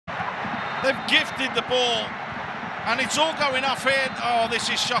They've gifted the ball, and it's all going off here. Oh, this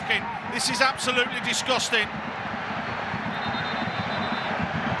is shocking. This is absolutely disgusting.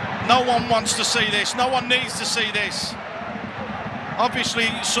 No one wants to see this. No one needs to see this. Obviously,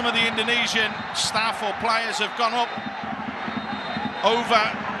 some of the Indonesian staff or players have gone up over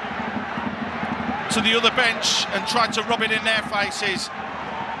to the other bench and tried to rub it in their faces.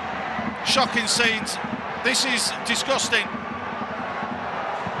 Shocking scenes. This is disgusting.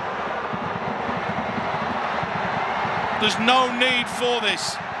 There's no need for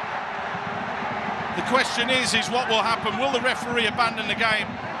this. The question is what will happen? Will the referee abandon the game?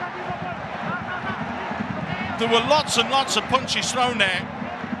 There were lots and lots of punches thrown there.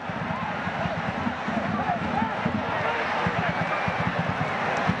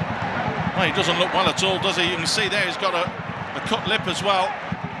 Well, he doesn't look well at all, does he? You can see there he's got a cut lip as well.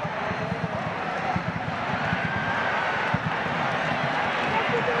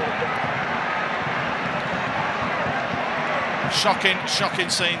 Shocking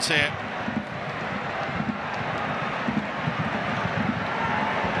scenes here.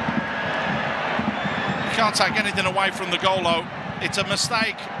 You can't take anything away from the goal, though. It's a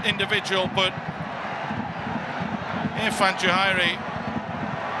mistake, individual, but Irfan Juhairi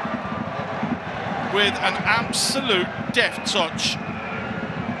with an absolute deft touch.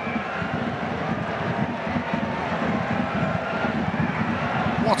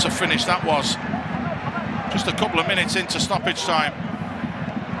 What a finish that was. Just a couple of minutes into stoppage time.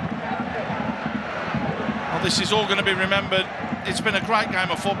 Well, this is all going to be remembered. It's been a great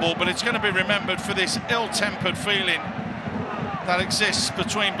game of football, but it's going to be remembered for this ill-tempered feeling that exists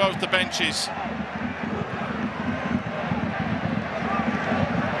between both the benches.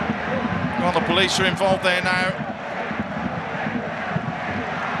 Well, the police are involved there now.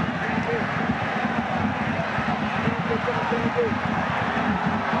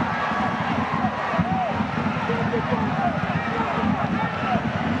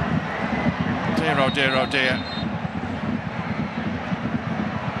 Dear, oh dear.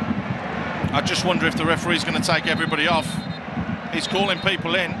 I just wonder if the referee's going to take everybody off. He's calling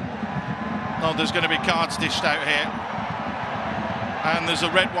people in. No, there's going to be cards dished out here. And there's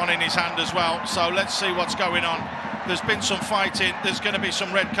a red one in his hand as well. So let's see what's going on. There's been some fighting. There's going to be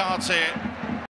some red cards here.